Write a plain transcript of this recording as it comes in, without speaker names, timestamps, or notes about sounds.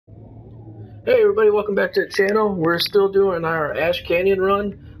Hey everybody, welcome back to the channel. We're still doing our Ash Canyon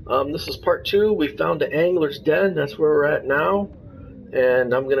run. This is part 2. We found the Angler's Den. That's where we're at now.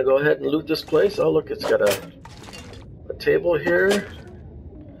 And I'm going to go ahead and loot this place. Oh look, it's got a table here.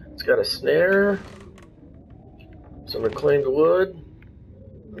 It's got a snare. Some reclaimed wood.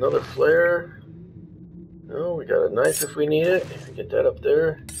 Another flare. Oh, we got a knife if we need it. Get that up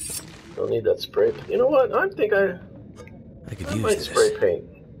there. Don't need that spray. You know what? I think I could might use this. spray paint.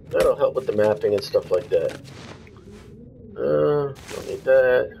 That'll help with the mapping and stuff like that. Don't need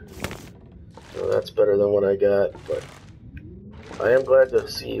that. So that's better than what I got, but I am glad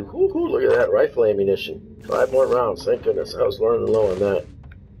to see. Woohoo! Look at that rifle ammunition. 5 more rounds. Thank goodness. I was running low on that.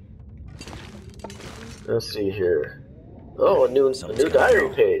 Let's see here. Oh, a new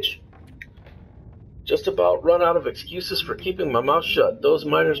diary page. Just about run out of excuses for keeping my mouth shut. Those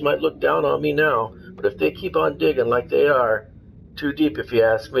miners might look down on me now, but if they keep on digging like they are, too deep if you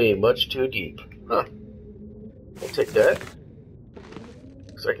ask me. Much too deep. Huh. I'll take that.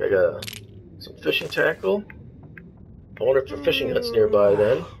 Looks like I got some fishing tackle. I wonder if the fishing hut's nearby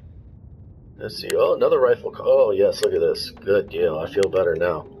then. Let's see. Oh, another rifle. Oh, yes, look at this. Good deal. I feel better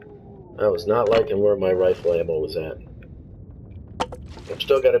now. I was not liking where my rifle ammo was at. I'm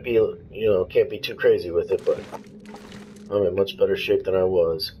still got to be, can't be too crazy with it, but I'm in much better shape than I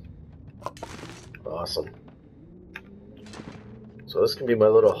was. Awesome. So this can be my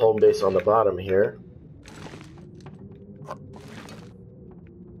little home base on the bottom here.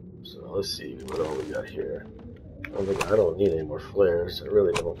 So let's see what all we got here. I don't need any more flares. I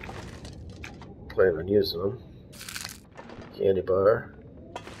really don't plan on using them. Candy bar.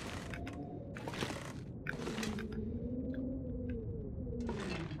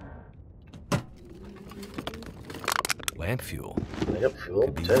 Lamp fuel. Lamp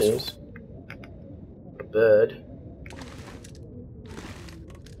fuel. Pennies. A bed.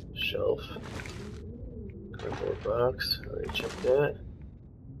 Shelf. Cardboard box. Already checked that.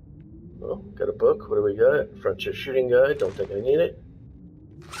 Oh, got a book. What do we got? Frontier shooting guide. Don't think I need it.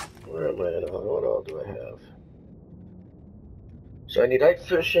 Where am I at? What all do I have? So I need ice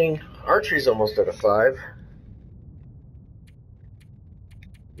fishing. Archery's almost at a 5.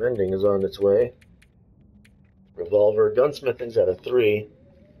 Mending is on its way. Revolver. Gunsmithing's at a 3.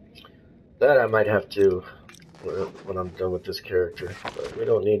 That I might have to when I'm done with this character. But we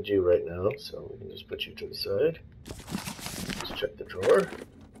don't need you right now, so we can just put you to the side. Let's check the drawer.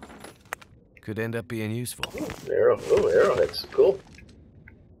 Could end up being useful. Ooh, arrowheads. Cool.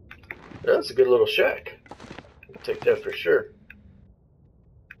 That's a good little shack. I'll take that for sure.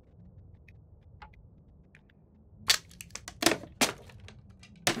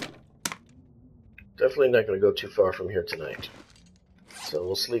 Definitely not going to go too far from here tonight. So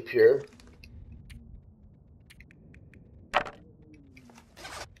we'll sleep here.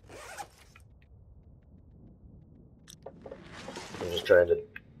 I'm just trying to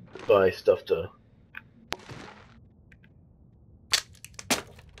buy stuff to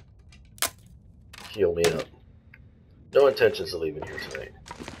heal me up. No intentions of leaving here tonight.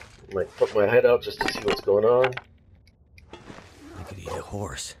 I might put my head out just to see what's going on. I could eat a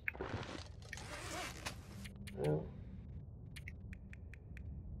horse. Yeah.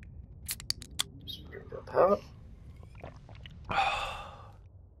 Just bring that pot.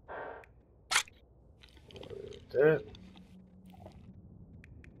 That.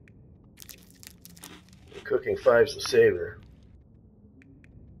 Cooking 5's the saver.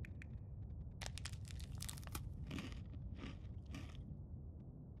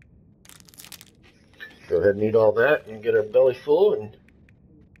 Go ahead and eat all that and get our belly full, and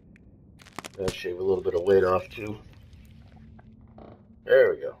shave a little bit of weight off too.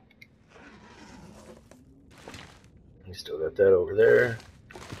 There we go. You still got that over there.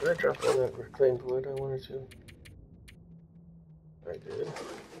 Did I drop all that reclaimed wood I wanted to? I did.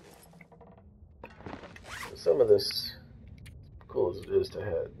 Some of this, cool as it is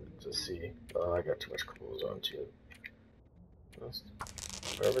to see. Oh, I got too much clothes on too. Let's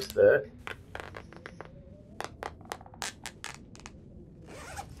harvest that.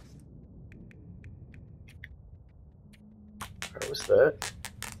 Harvest that.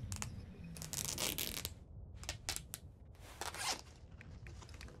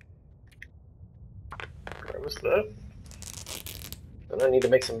 Harvest that. And I need to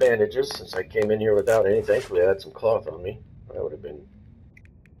make some bandages since I came in here without any. Thankfully, I had some cloth on me. That would have been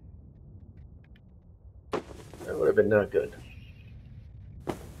not good.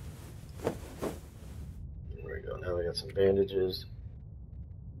 There we go. Now we got some bandages.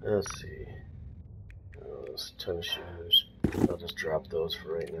 Let's see. Oh, those tennis shoes. I'll just drop those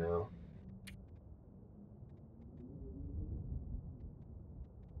for right now.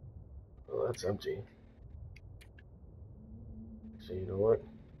 that's empty. So you know what?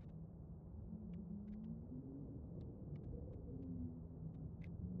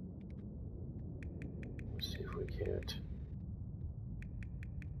 Let's see if we can't.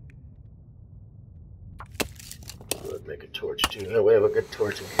 Let's make a torch too. That way I have a good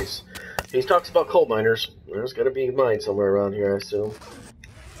torch in case. He talks about coal miners. There's got to be a mine somewhere around here, I assume.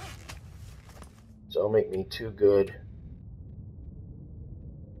 So I'll make me 2 good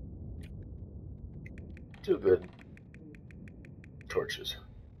torches.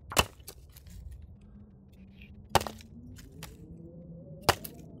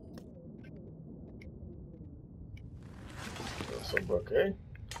 So, okay.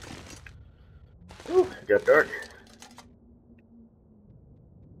 Ooh, it got dark.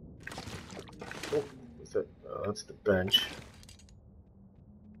 Oh, what's that? Oh, that's the bench.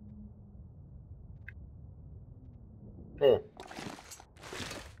 I'm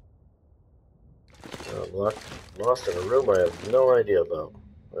lost in a room I have no idea about.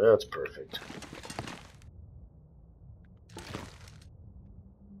 That's perfect.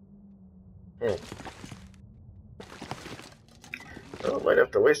 Oh, might have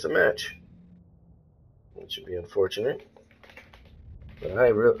to waste a match. That should be unfortunate. But I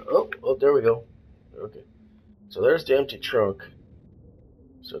really... Oh, there we go. Okay. So there's the empty trunk.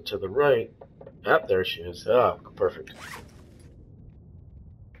 So to the right... there she is. Ah, perfect.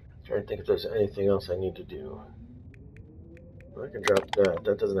 Trying to think if there's anything else I need to do. I can drop that.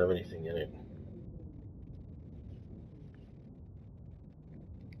 That doesn't have anything in it.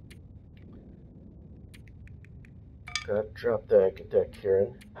 Got to drop that. Get that,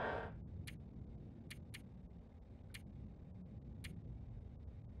 Kieran.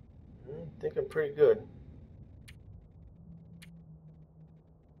 I think I'm pretty good.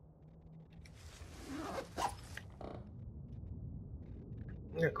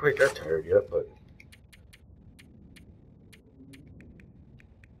 I'm not quite that tired yet, but...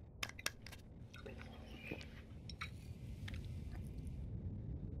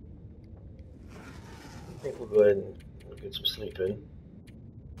 I think we'll go ahead and get some sleep in.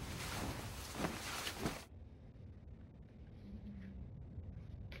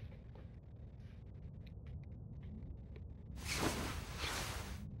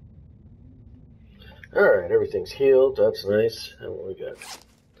 Alright, everything's healed. That's nice. And what we got?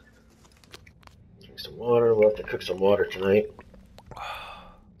 Drink some water. We'll have to cook some water tonight.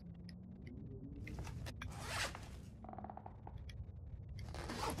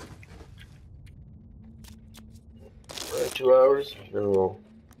 Alright, 2 hours. Then we'll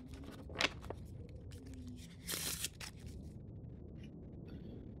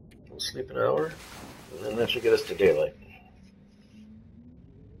sleep an hour. And then that should get us to daylight.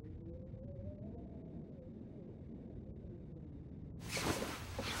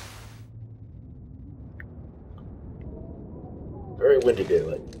 Very windy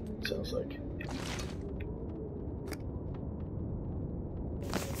daylight, sounds like.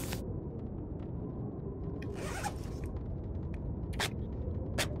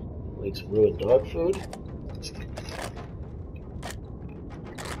 Need some ruined dog food.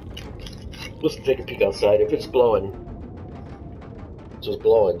 Let's take a peek outside. If it's blowing,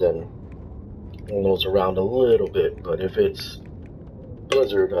 then it nose around a little bit. But if it's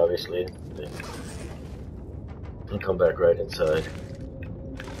blizzard, obviously, then I'll come back right inside.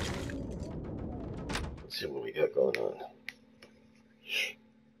 Let's see what we got going on.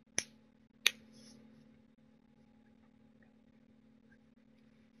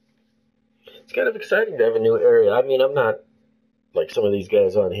 It's kind of exciting to have a new area. I mean, I'm not like some of these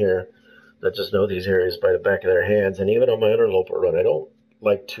guys on here that just know these areas by the back of their hands. And even on my interloper run, I don't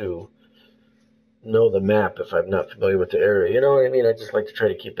like to know the map if I'm not familiar with the area. You know what I mean? I just like to try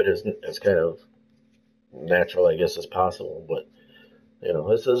to keep it as kind of natural, I guess, as possible. But, you know,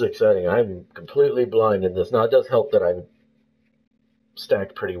 this is exciting. I'm completely blind in this. Now, it does help that I'm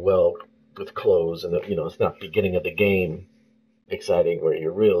stacked pretty well with clothes, and, you know, it's not beginning of the game exciting where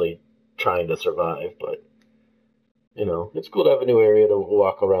you're really trying to survive. But, you know, it's cool to have a new area to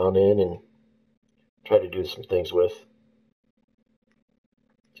walk around in and try to do some things with.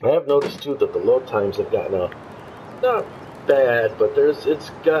 I have noticed, too, that the load times have gotten not bad, but it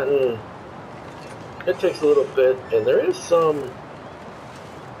takes a little bit, and there is some,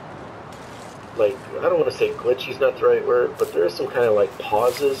 like, I don't want to say glitchy's not the right word, but there is some kind of, like,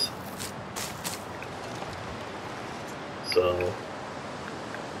 pauses. So,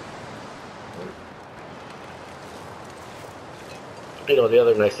 you know, the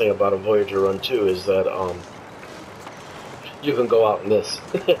other nice thing about a Voyager run, too, is that, you can go out in this,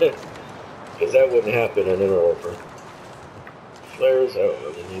 because that wouldn't happen in Interloper. flares, I don't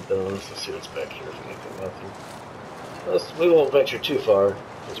really need those. Let's see what's back here. If anything, nothing. We won't venture too far,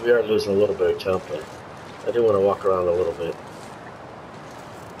 because we are losing a little bit of temp, but I do want to walk around a little bit.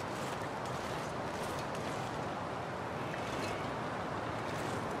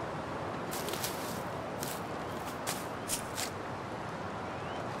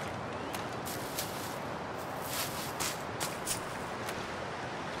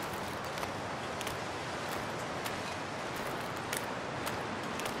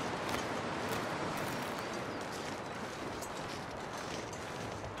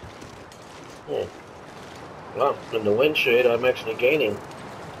 Wow, in the wind shade, I'm actually gaining.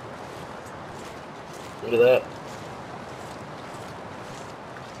 Look at that.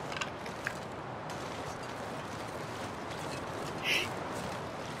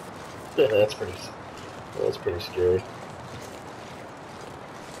 That's pretty scary.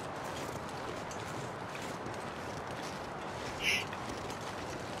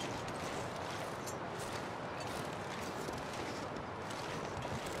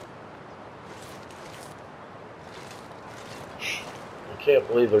 I can't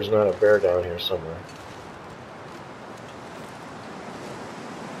believe there's not a bear down here somewhere.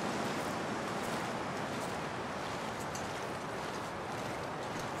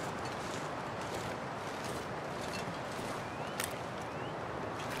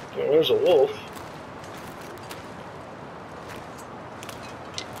 Okay, there's a wolf.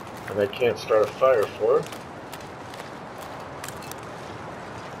 And I can't start a fire for it.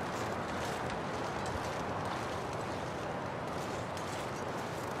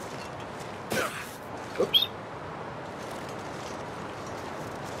 Oops.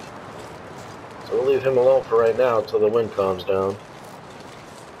 So we'll leave him alone for right now until the wind calms down.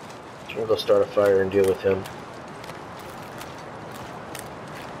 We'll go start a fire and deal with him.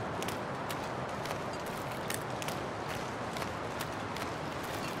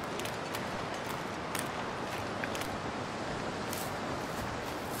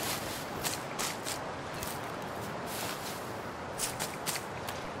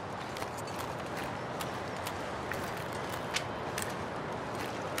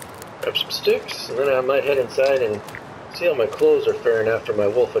 Grab some sticks, and then I might head inside and see how my clothes are faring after my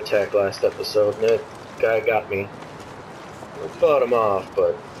wolf attack last episode. And that guy got me. I fought him off,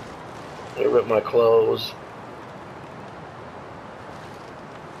 but he ripped my clothes.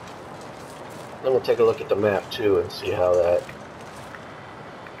 Then we'll take a look at the map too and see how that.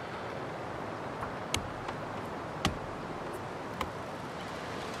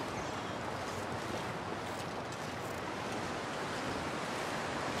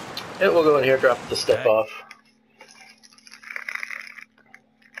 And we'll go in here, drop the stuff off.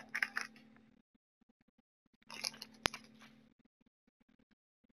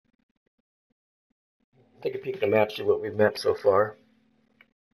 Take a peek at the map, see what we've mapped so far.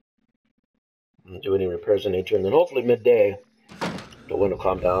 And do any repairs I need to, and then hopefully midday the wind will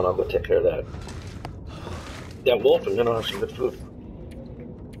calm down. I'll go take care of that. That wolf, and then I'll have some good food.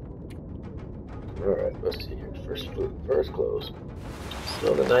 Alright, let's see here. First food, first clothes.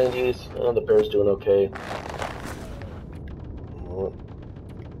 Still in the 90s. Oh, the bear's doing okay.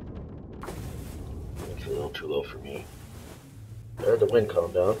 It's a little too low for me. There, the wind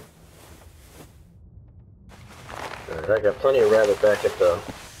calmed down. Alright, I got plenty of rabbit back at the...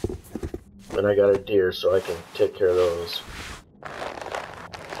 And I got a deer, so I can take care of those.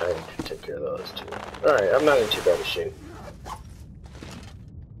 I can take care of those too. Alright, I'm not in too bad a shape.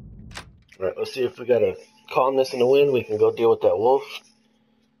 Alright, let's see if we got a calmness in the wind. We can go deal with that wolf.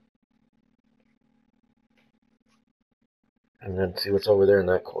 And then see what's over there in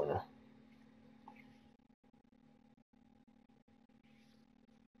that corner.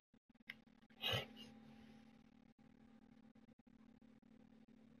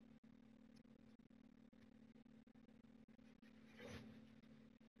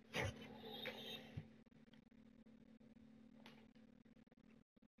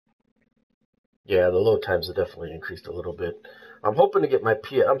 Yeah, the load times have definitely increased a little bit. I'm hoping to get my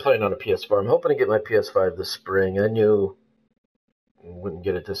I'm playing on a PS4. I'm hoping to get my PS5 this spring. I knew I wouldn't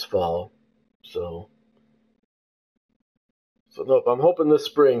get it this fall. So nope, I'm hoping this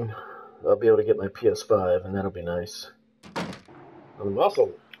spring I'll be able to get my PS5, and that'll be nice. I'd also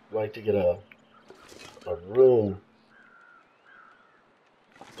like to get a room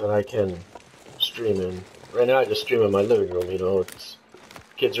that I can stream in. Right now I just stream in my living room, you know. It's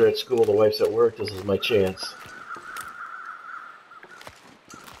kids are at school, the wife's at work, this is my chance.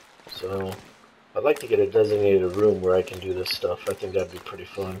 So I'd like to get a designated room where I can do this stuff. I think that'd be pretty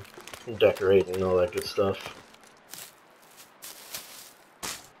fun. And decorate and all that good stuff.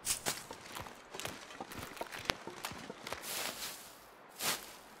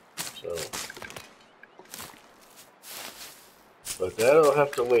 So, but that'll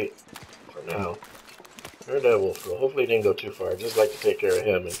have to wait for now. Where'd that wolf go? Hopefully he didn't go too far. I'd just like to take care of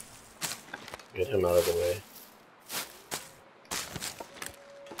him and get him out of the way.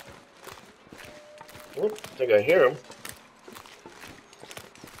 Oop, I think I hear him.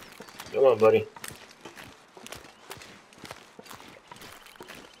 Come on, buddy.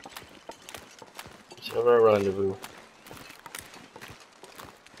 Let's have our rendezvous.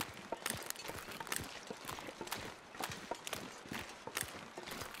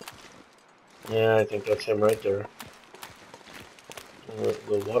 Yeah, I think that's him right there.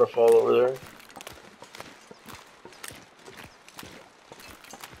 The waterfall over there.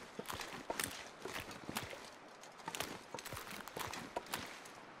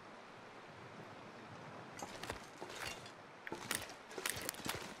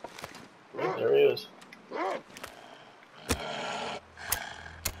 Oh, there he is.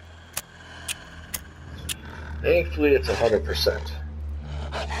 Thankfully, it's 100%.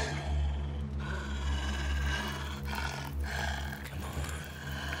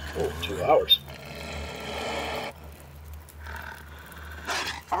 Oh, 2 hours.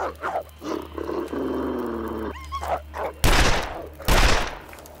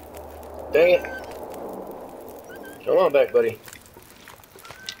 Dang it. Come on back, buddy.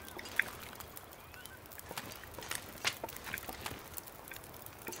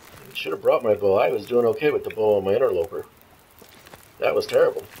 Should have brought my bow. I was doing okay with the bow on my interloper. That was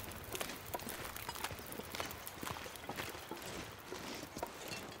terrible.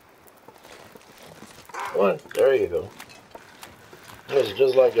 Come on, there you go. It was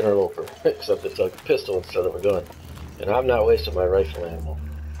just like interloper, except it's a pistol instead of a gun. And I'm not wasting my rifle ammo.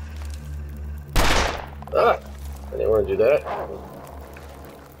 Ah! I didn't want to do that.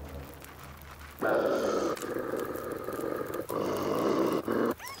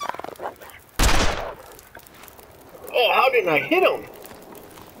 Oh, how didn't I hit him?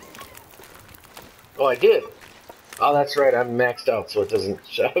 Oh, I did. Oh, that's right. I'm maxed out, so it doesn't.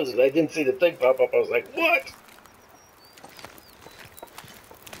 I didn't see the thing pop up. I was like, what?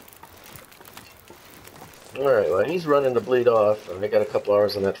 Alright, well, he's running to bleed off, and I got a couple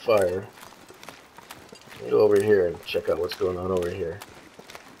hours on that fire. Let me go over here and check out what's going on over here.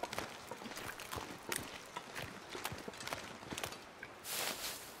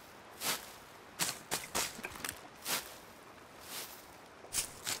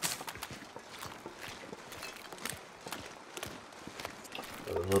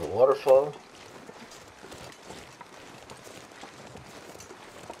 Got a little waterfall.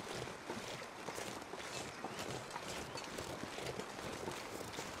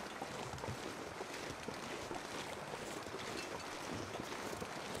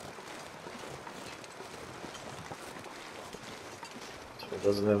 It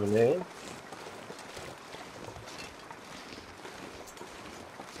doesn't have a name.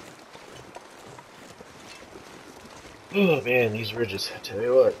 Oh man, these ridges, I tell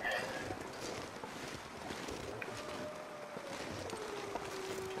you what.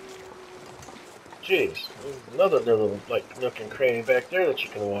 Jeez, there's another little like nook and cranny back there that you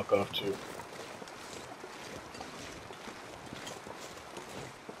can walk off to.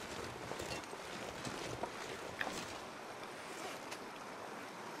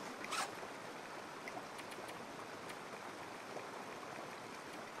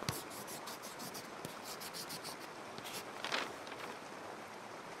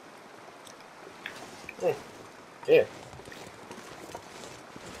 Yeah.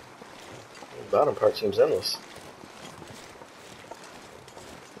 The bottom part seems endless.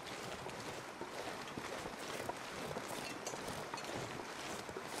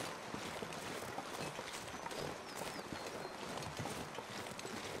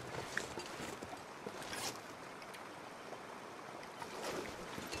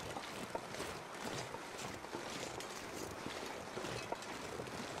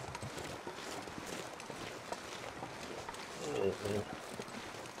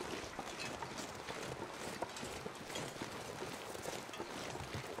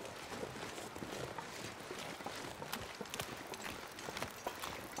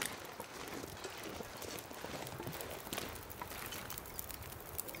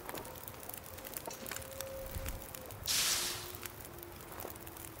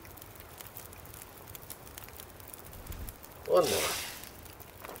 One more.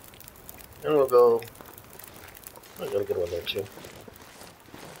 And we'll go. I gotta get one there too.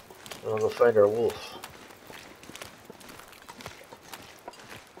 And we'll go find our wolf.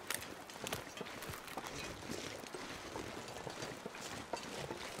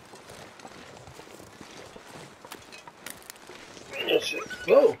 Yes,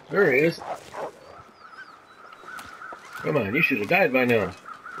 whoa! There he is. Come on, you should have died by now.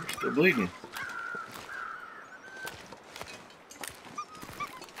 You're still bleeding.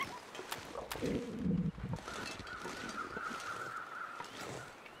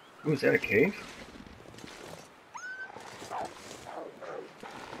 Ooh, is that a cave?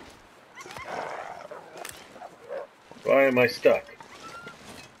 Why am I stuck?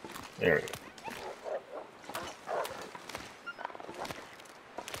 There we go.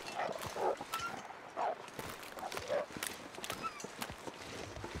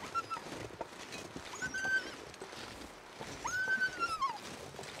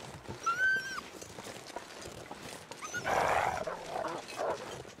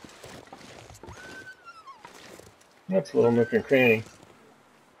 That's a little nook and cranny.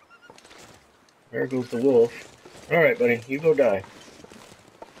 There goes the wolf. Alright, buddy, you go die.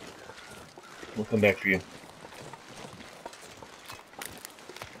 We'll come back for you.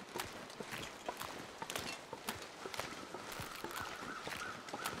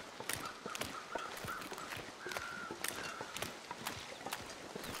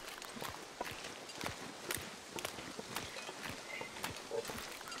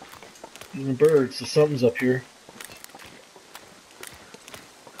 Even birds, so something's up here.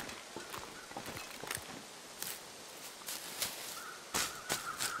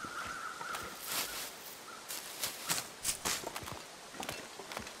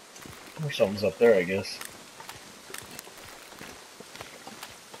 Or something's up there, I guess.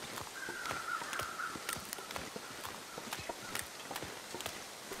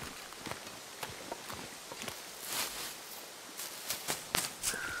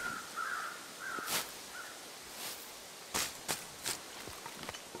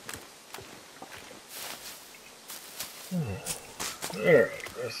 Alright,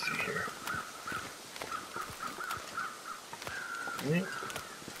 let's see here.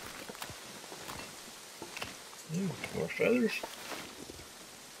 More feathers.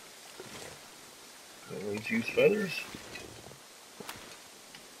 Always use feathers.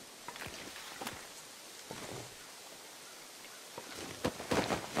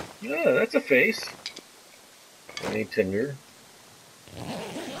 Yeah, that's a face. I need tinder.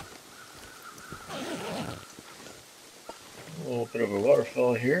 A little bit of a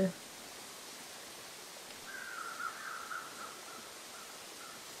waterfall here.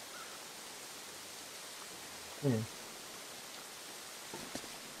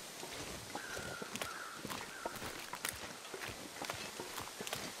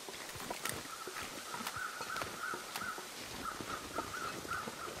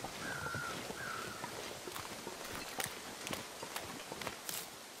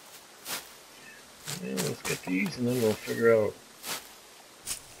 Yeah, let's get these and then we'll figure out.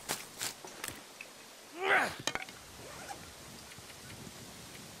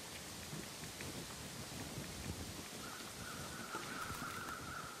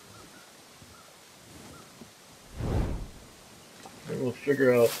 Then we'll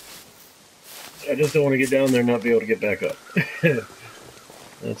figure out. I just don't want to get down there and not be able to get back up.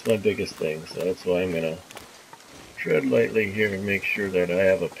 That's my biggest thing, so that's why I'm gonna tread lightly here and make sure that I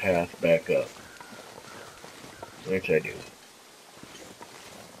have a path back up. Which I do.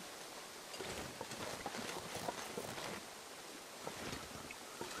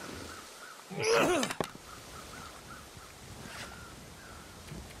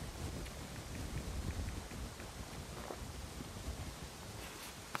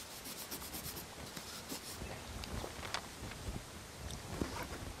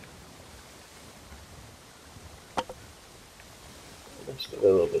 Still got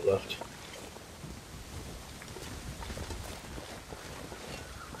a little bit left.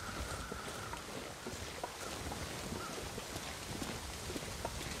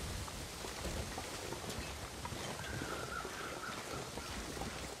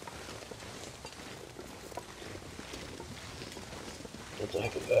 What the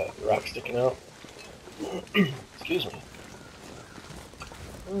heck is that? Rock sticking out? Excuse me.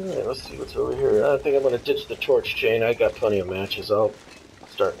 Alright, let's see what's over here. I think I'm going to ditch the torch chain. I got plenty of matches. I'll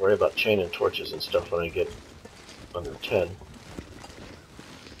start worrying about chain and torches and stuff when I get under 10.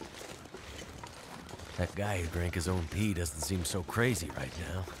 That guy who drank his own pee doesn't seem so crazy right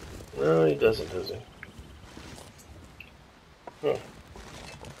now. No, he doesn't, does he? Huh.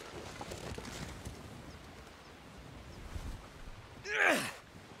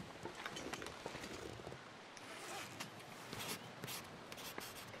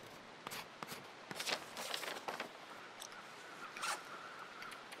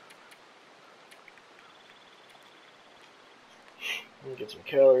 Let me get some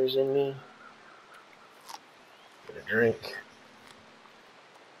calories in me. Get a drink.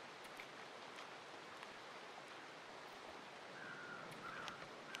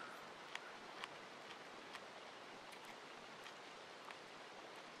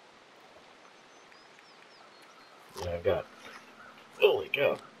 Yeah, I got, holy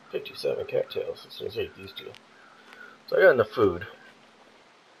cow, 57 cattails. As soon as I ate these two. So I got enough food.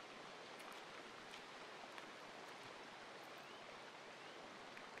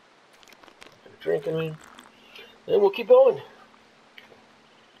 Drinking me. And we'll keep going.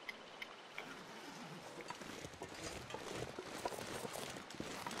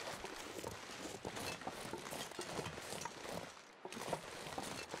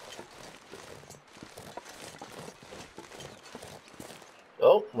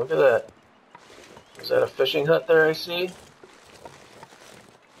 Oh, look at that. Is that a fishing hut there I see?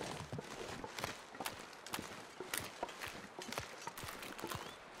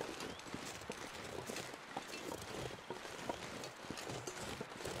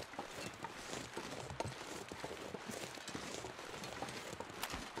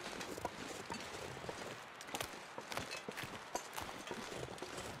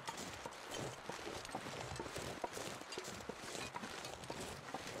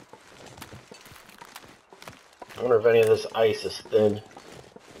 I wonder if any of this ice is thin.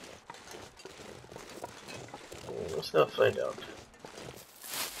 Let's not find out.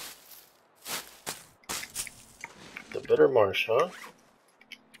 The bitter marsh, huh?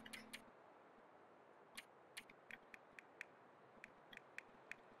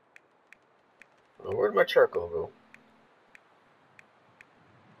 Well, where'd my charcoal go?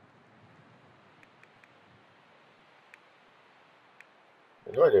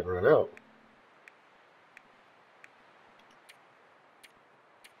 I know I didn't run out.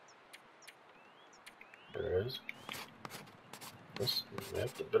 There it is. This map,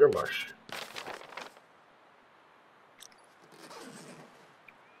 the bitter marsh.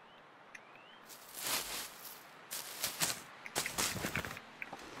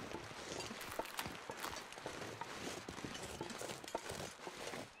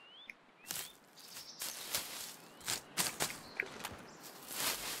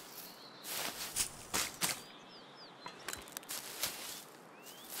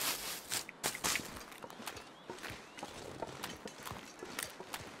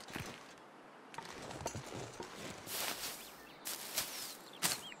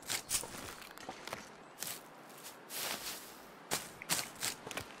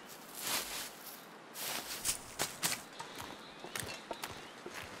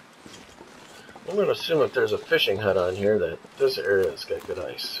 I'm going to assume if there's a fishing hut on here that this area's got good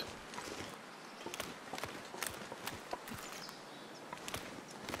ice.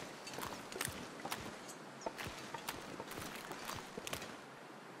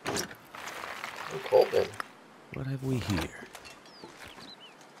 Colton. What have we here?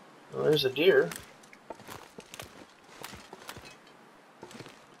 Well, there's a deer.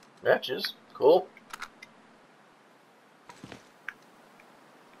 Matches. Cool.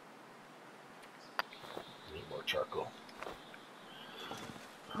 Need more charcoal.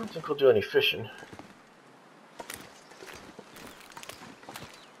 I don't think we'll do any fishing.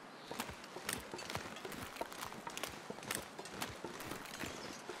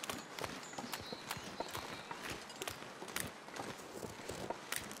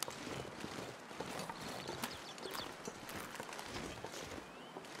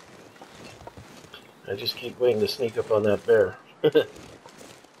 I just keep waiting to sneak up on that bear.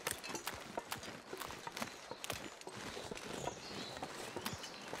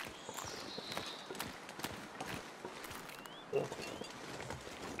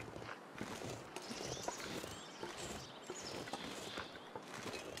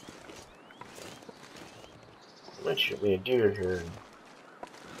 Might shoot me a deer here.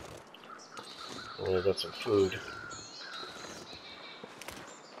 Oh, I got some food.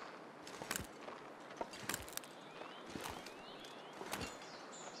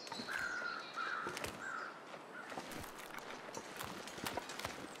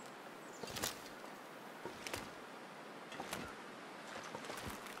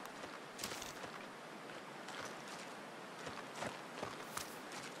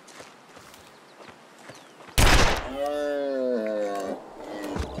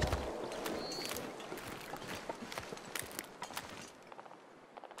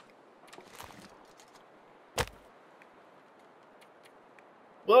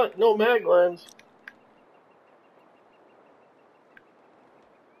 What? No mag lines.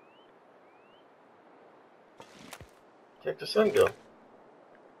 Take the sun go.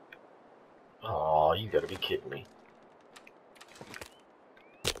 Oh, you gotta be kidding me.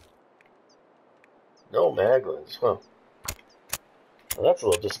 No mag lines, huh? Well, that's a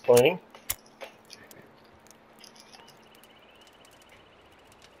little disappointing.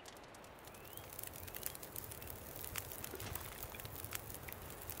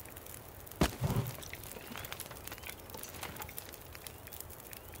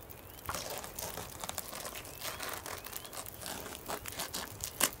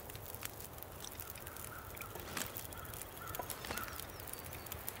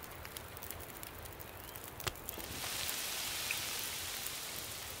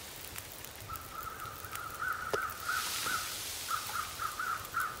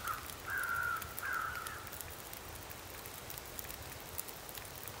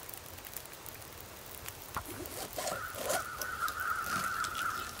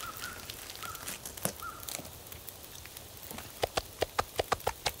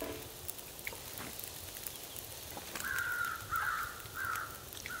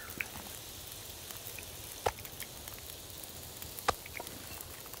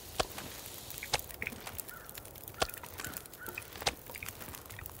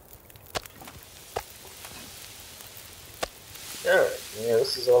 Alright, yeah,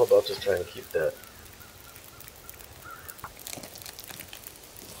 this is all about just trying to keep that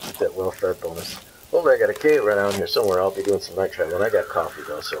well-fed bonus. Hopefully I got a cave right down here somewhere. I'll be doing some night traveling. I got coffee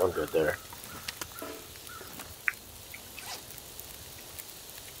though, so I'm good there.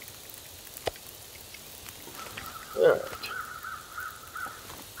 Alright.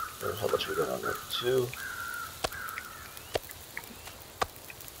 How much we got on that? 2.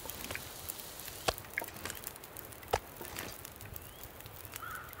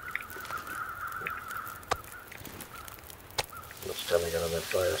 How much time I got on that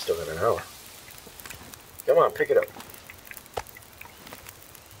fire? I still got an hour. Come on, pick it up.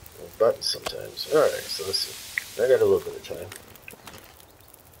 Buttons sometimes. Alright, so let's see. I got a little bit of time.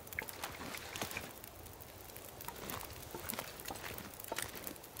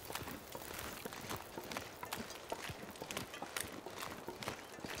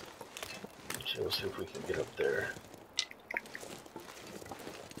 We'll see if we can get up there.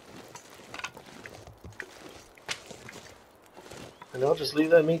 And I'll just leave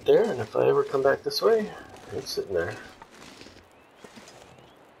that meat there, and if I ever come back this way, it's sitting there.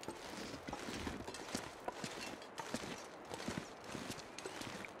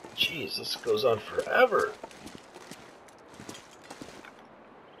 Jeez, this goes on forever.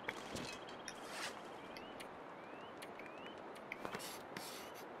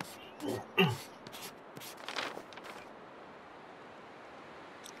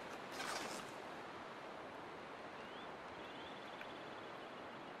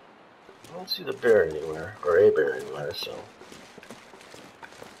 I don't see the bear anywhere, or a bear anywhere, so.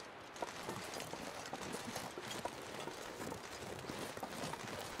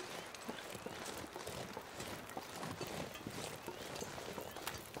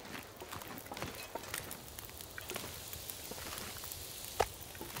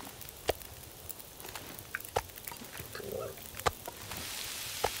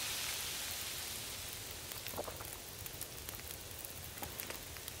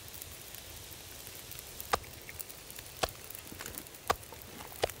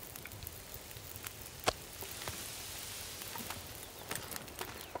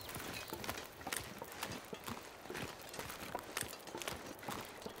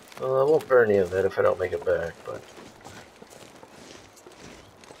 Well, I won't burn any of that if I don't make it back, but...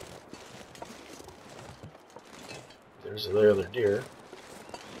 There's the other deer.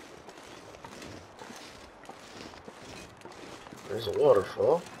 There's a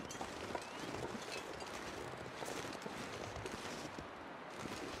waterfall.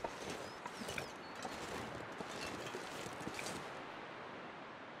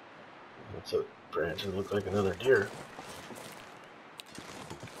 That's a branch that looks like another deer.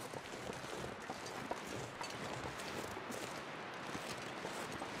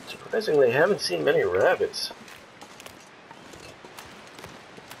 Surprisingly, I haven't seen many rabbits.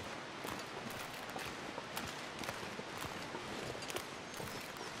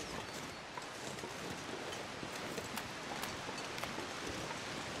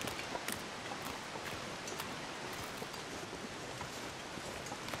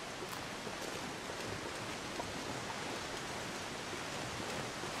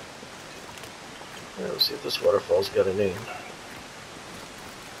 Let's see if this waterfall's got a name.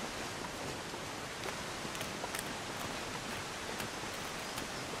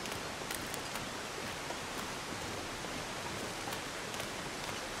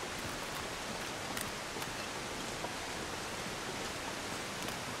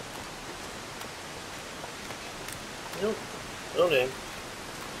 Nope, no name.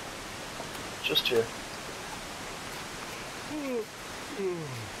 Just here.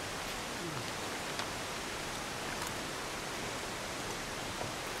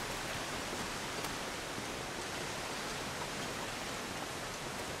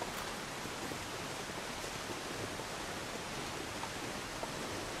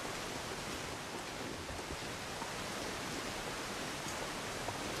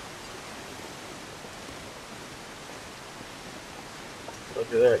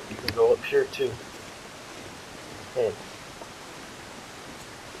 Look at that, you can go up here too. Hmm.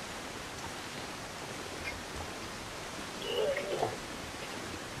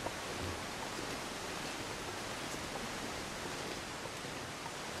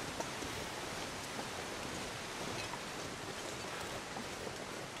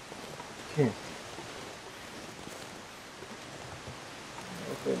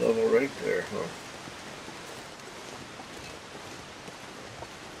 Okay, level right there, huh?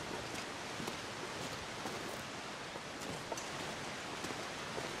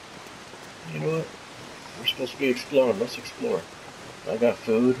 You know what? We're supposed to be exploring. Let's explore. I got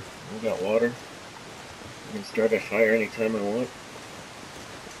food. I got water. I can start a fire anytime I want.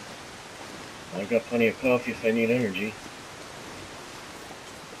 I've got plenty of coffee if I need energy.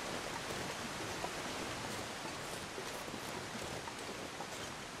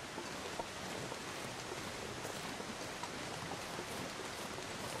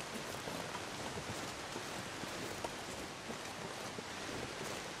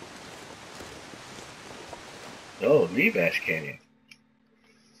 Oh, Leave Ash Canyon.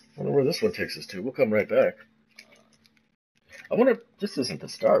 I wonder where this one takes us to. We'll come right back. I wonder if this isn't the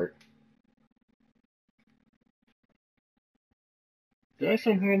start. Did I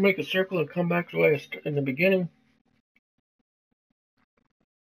somehow make a circle and come back to where I was in the beginning?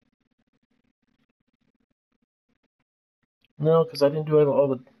 No, because I didn't do all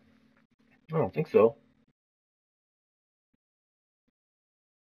the... I don't think so.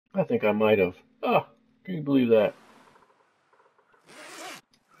 I think I might have. Ah, can you believe that?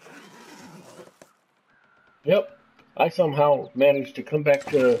 Yep, I somehow managed to come back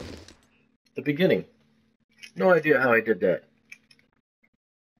to the beginning. No idea how I did that.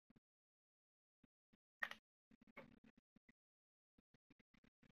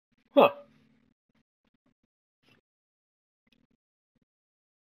 Huh.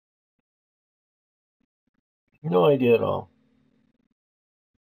 No idea at all.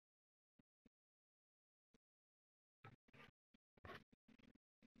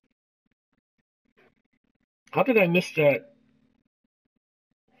 How did I miss that?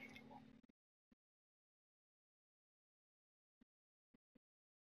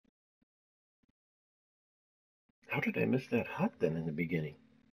 How did I miss that hut then in the beginning?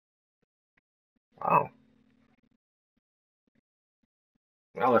 Wow.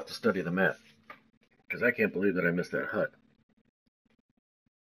 I'll have to study the map, because I can't believe that I missed that hut.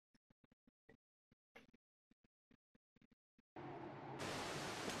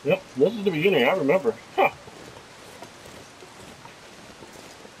 Yep, this is the beginning, I remember. Huh.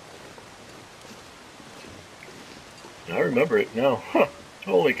 I remember it now. Huh.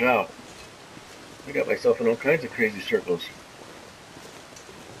 Holy cow. I got myself in all kinds of crazy circles.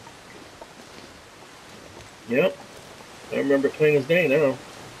 Yep. I remember plain as day now.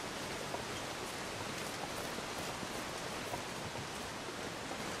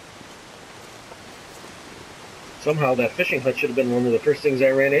 Somehow that fishing hut should have been one of the first things I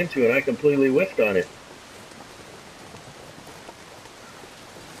ran into, and I completely whiffed on it.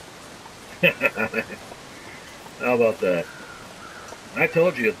 How about that? I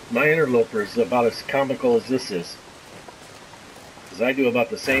told you, my interloper is about as comical as this is. Because I do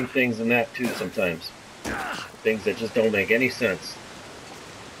about the same things in that too sometimes. Things that just don't make any sense.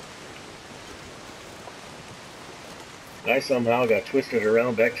 I somehow got twisted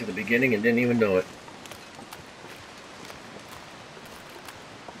around back to the beginning and didn't even know it.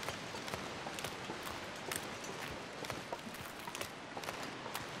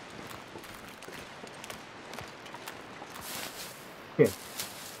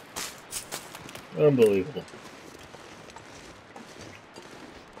 Unbelievable.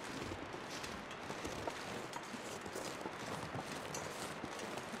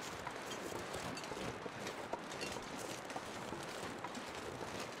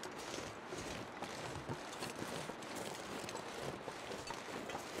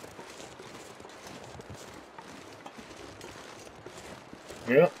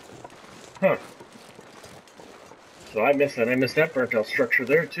 Yep. Huh. So I missed that. I missed that burnt out structure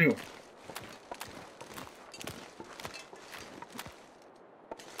there too.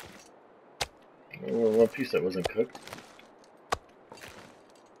 Oh, one piece that wasn't cooked.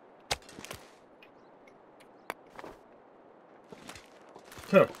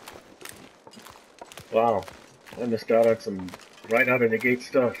 Huh. Wow. I missed out on some right out of the gate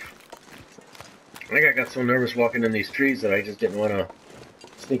stuff. I got so nervous walking in these trees that I just didn't want to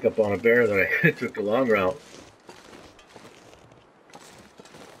sneak up on a bear that I took the long route.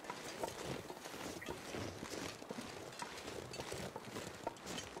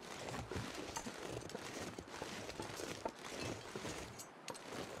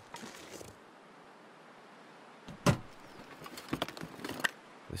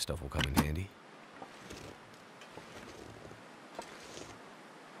 This stuff will come in handy.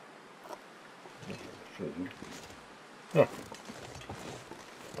 Food. Huh.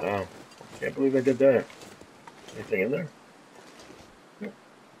 Wow. Can't believe I did that. Anything in there? Oh,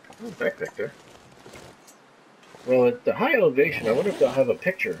 backpack there. Well, at the high elevation, I wonder if they'll have a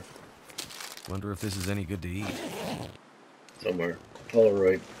picture Wonder if this is any good to eat. somewhere.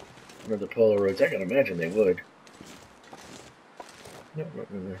 Polaroid. One of the Polaroids. I can imagine they would. No,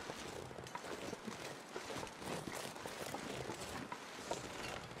 nothing in there.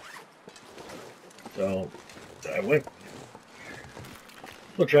 So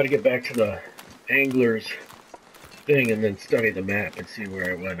we'll try to get back to the anglers thing and then study the map and see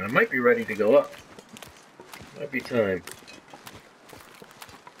where I went. I might be ready to go up. Might be time.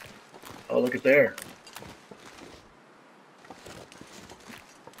 Oh, look at there.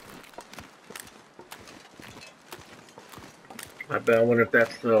 I bet I wonder if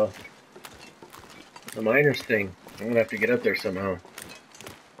that's the miners thing. I'm gonna have to get up there somehow.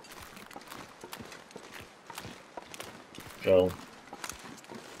 So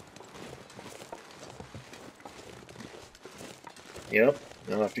yep,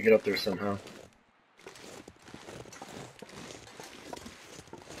 I'll have to get up there somehow.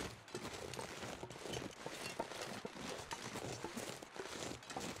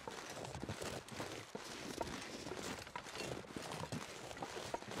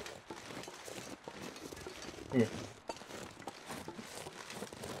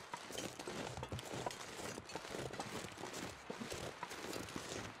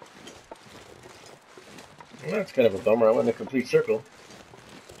 Well, that's kind of a bummer. I went in a complete circle.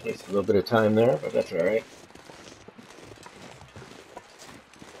 Wasted a little bit of time there, but that's alright.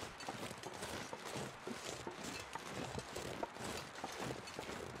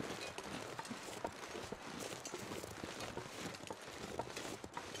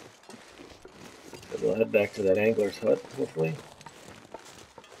 So we'll head back to that angler's hut, hopefully.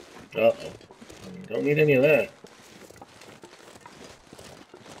 Uh-oh. Don't need any of that.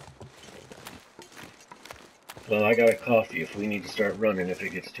 Well, I got a coffee if we need to start running if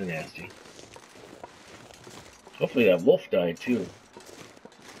it gets too nasty. Hopefully that wolf died too.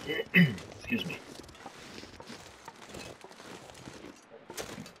 Excuse me.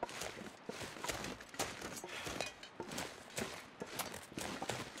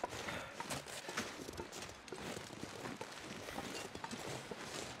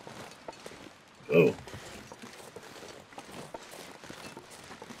 Oh.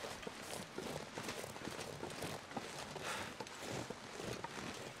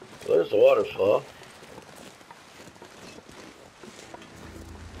 Well, there's the waterfall.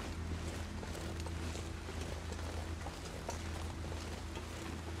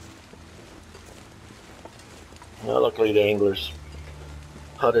 Well, luckily the angler's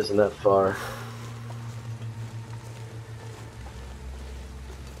hut isn't that far.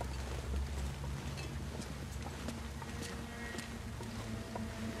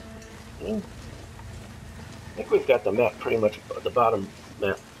 I think we've got the map pretty much, the bottom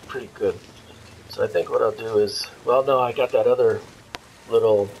map pretty good. So I think what I'll do is, well, no, I got that other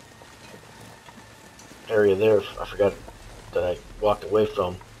little area there I forgot that I walked away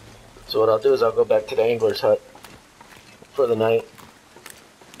from. So what I'll do is I'll go back to the angler's hut for the night,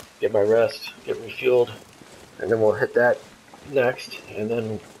 get my rest, get refueled, and then we'll hit that next. And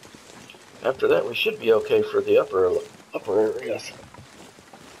then after that, we should be okay for the upper areas.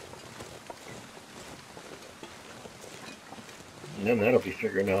 And then that'll be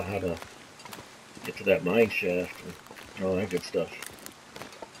figuring out how to get to that mine shaft and all that good stuff.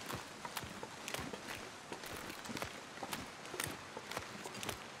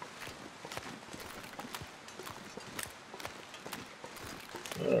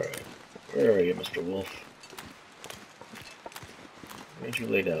 Alright, where are you, Mr. Wolf? Where'd you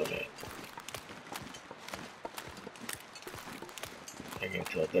lay down at? I can't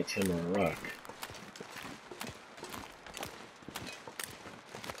tell if that's him or a rock.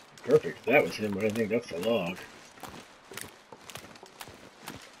 Perfect, that was him, but I think that's the log.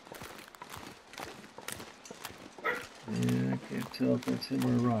 Yeah, I can't tell if that's him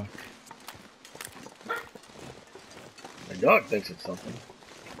or a rock. My dog thinks it's something.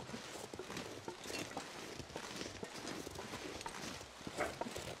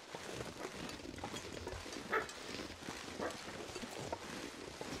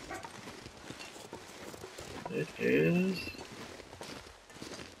 It is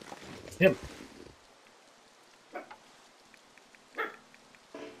him.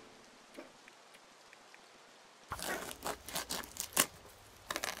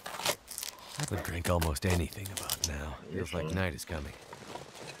 I could drink almost anything about now. Feels like night is coming.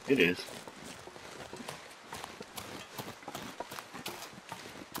 It is.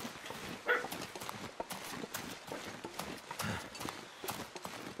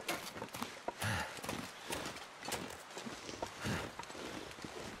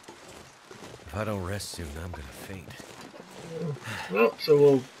 If I don't rest soon, I'm gonna faint. Well, so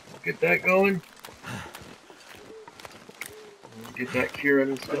we'll get that going. Get that cured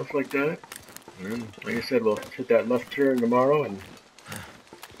and stuff like that. And like I said, we'll hit that left turn tomorrow and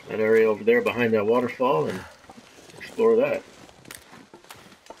that area over there behind that waterfall and explore that.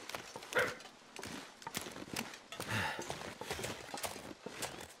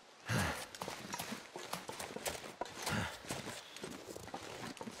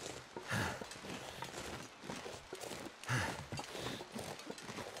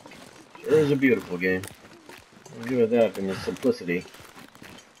 It is a beautiful game. I'll give it that in its simplicity.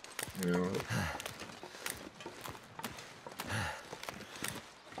 You know.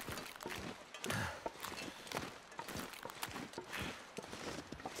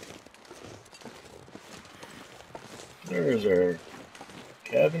 There's our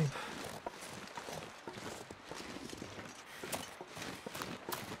cabin.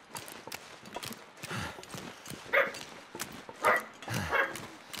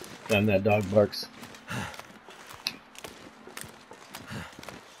 Time that dog barks.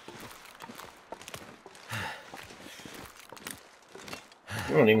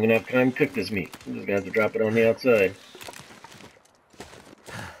 I don't even have time to cook this meat. I'm just gonna have to drop it on the outside.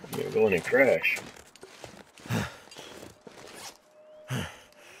 I'm gonna go in and crash.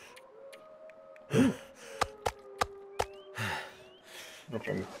 If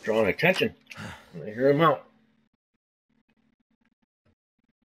I'm drawing attention, I hear him out.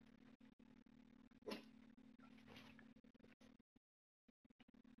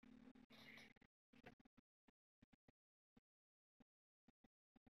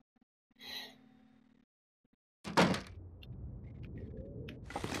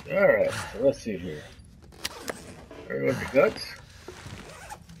 Alright, so let's see here. There goes the guts.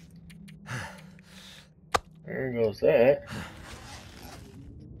 There goes that.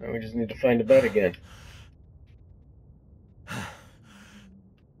 Now we just need to find the bed again.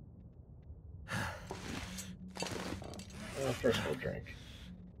 Well, first we'll drink.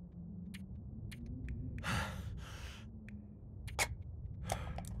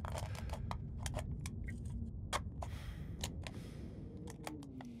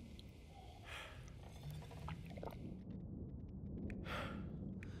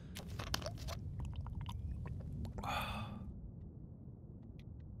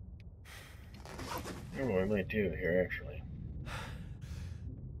 I don't know what I might do here, actually.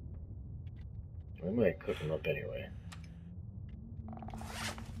 I might cook them up anyway.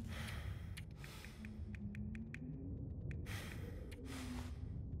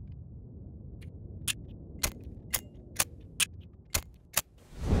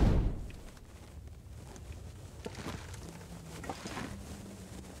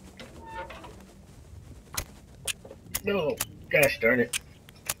 No! Gosh darn it.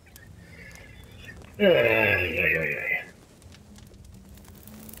 Come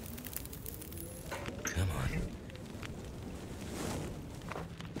on.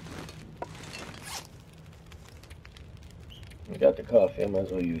 I got the coffee, I might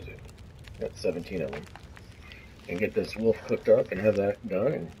as well use it. Got 17 of them. And get this wolf cooked up and have that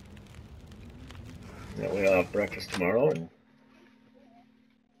done, and that way I'll have breakfast tomorrow and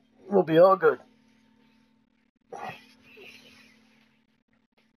we'll be all good.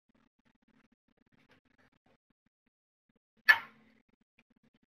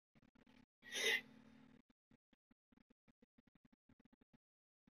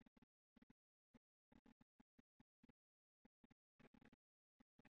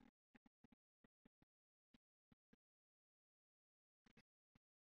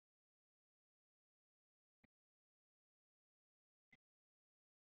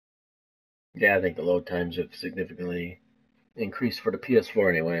 Yeah, I think the load times have significantly increased for the PS4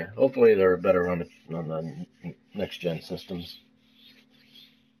 anyway. Hopefully they're better on the next gen systems.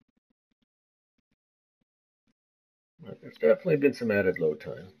 But there's definitely been some added load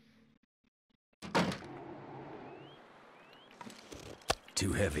time.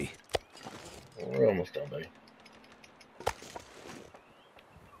 Too heavy. Well, we're almost done, buddy.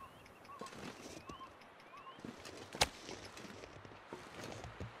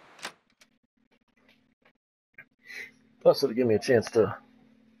 Plus, it'll give me a chance to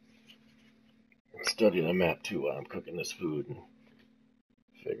study the map too while I'm cooking this food and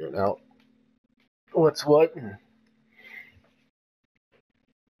figuring out what's what and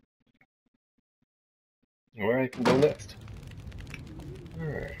where I can go next.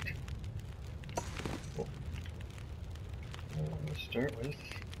 Alright. Well, let's start with...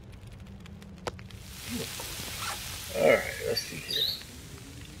 Alright, let's see here.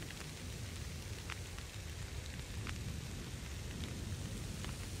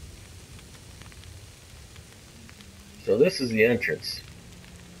 So this is the entrance.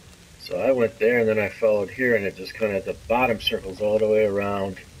 So I went there and then I followed here and it just kind of, the bottom circles all the way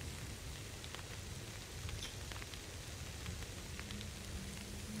around.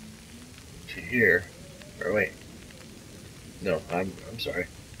 To here. Or wait. No, I'm sorry.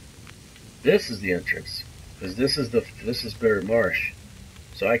 This is the entrance. Because this is Bitter Marsh.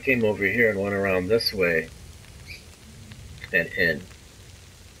 So I came over here and went around this way and in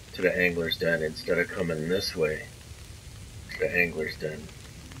to the Angler's Den instead of coming this way. The Angler's Den.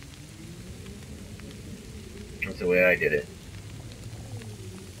 That's the way I did it.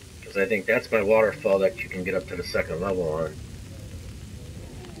 Because I think that's my waterfall that you can get up to the second level on.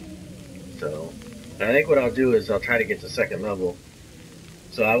 So, I think what I'll do is I'll try to get to second level.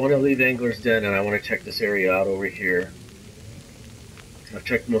 So I want to leave Angler's Den and I want to check this area out over here. I've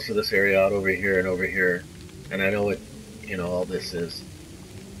checked most of this area out over here and over here. And I know what, you know, all this is.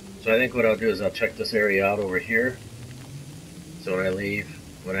 So I think what I'll do is I'll check this area out over here. So when I leave,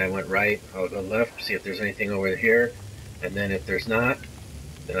 when I went right, I'll go left, see if there's anything over here. And then if there's not,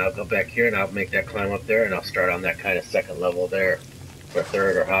 then I'll go back here and I'll make that climb up there and I'll start on that kind of second level there. Or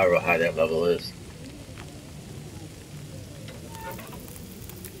third, or however high that level is.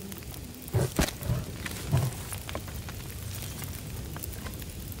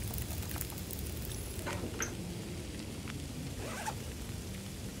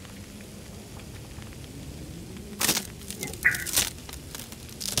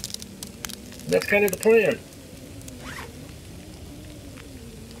 That's kind of the plan.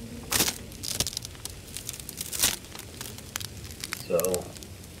 So,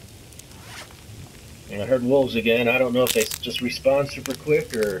 and I heard wolves again. I don't know if they just respawn super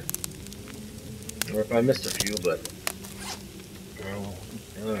quick or if I missed a few, but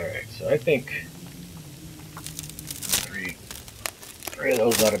alright, so I think three of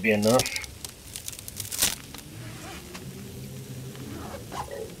those ought to be enough.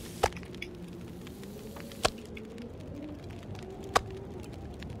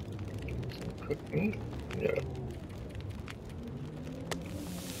 Some cooked meat, yeah.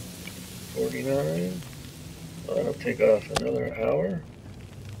 49. Well, that'll take off another hour.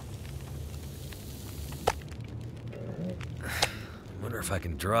 Wonder if I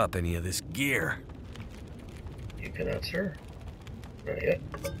can drop any of this gear. You cannot, sir. Not yet.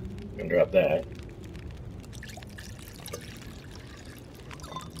 I'm gonna drop that.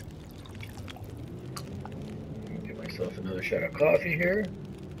 Get myself another shot of coffee here.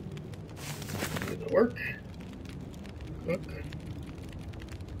 Do the work. Cook.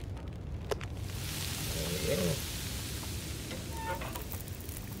 There we go.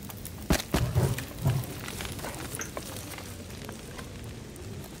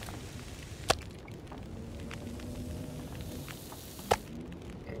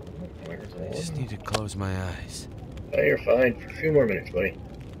 I just need to close my eyes. Oh, you're fine for a few more minutes, buddy.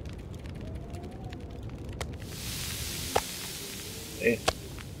 Hey.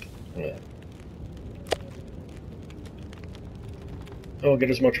 Yeah. We'll get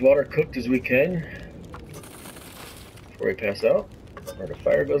as much water cooked as we can before we pass out, or the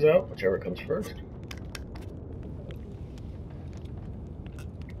fire goes out, whichever comes first.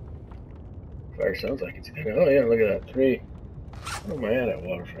 Fire sounds like it's gonna. Oh yeah, look at that. 3. Where am I at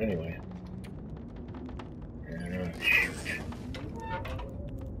water for anyway? Shoot.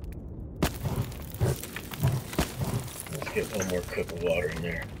 Let's get one more cup of water in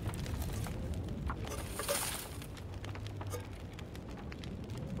there.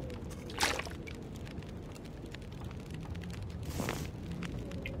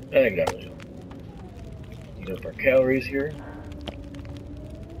 I think that'll do. Eat up our calories here.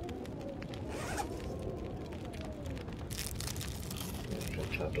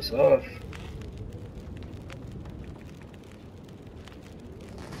 Top us off.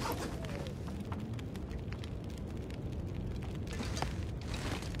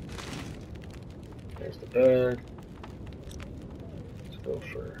 There's the bed. Let's go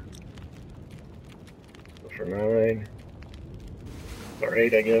for 9 or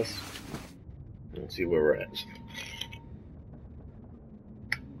 8, I guess. Let's see where we're at.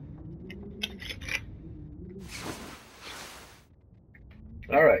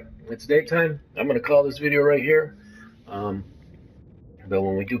 Alright, it's daytime. I'm going to call this video right here. But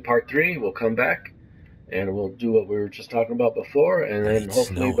when we do part 3, we'll come back and we'll do what we were just talking about before, and then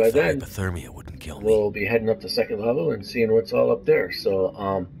hopefully by then hypothermia wouldn't kill me. We'll be heading up to second level and seeing what's all up there.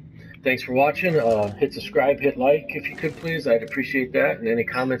 So thanks for watching. Hit subscribe, hit like if you could please. I'd appreciate that. And any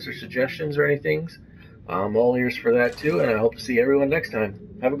comments or suggestions or anything, I'm all ears for that too, and I hope to see everyone next time.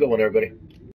 Have a good one, everybody.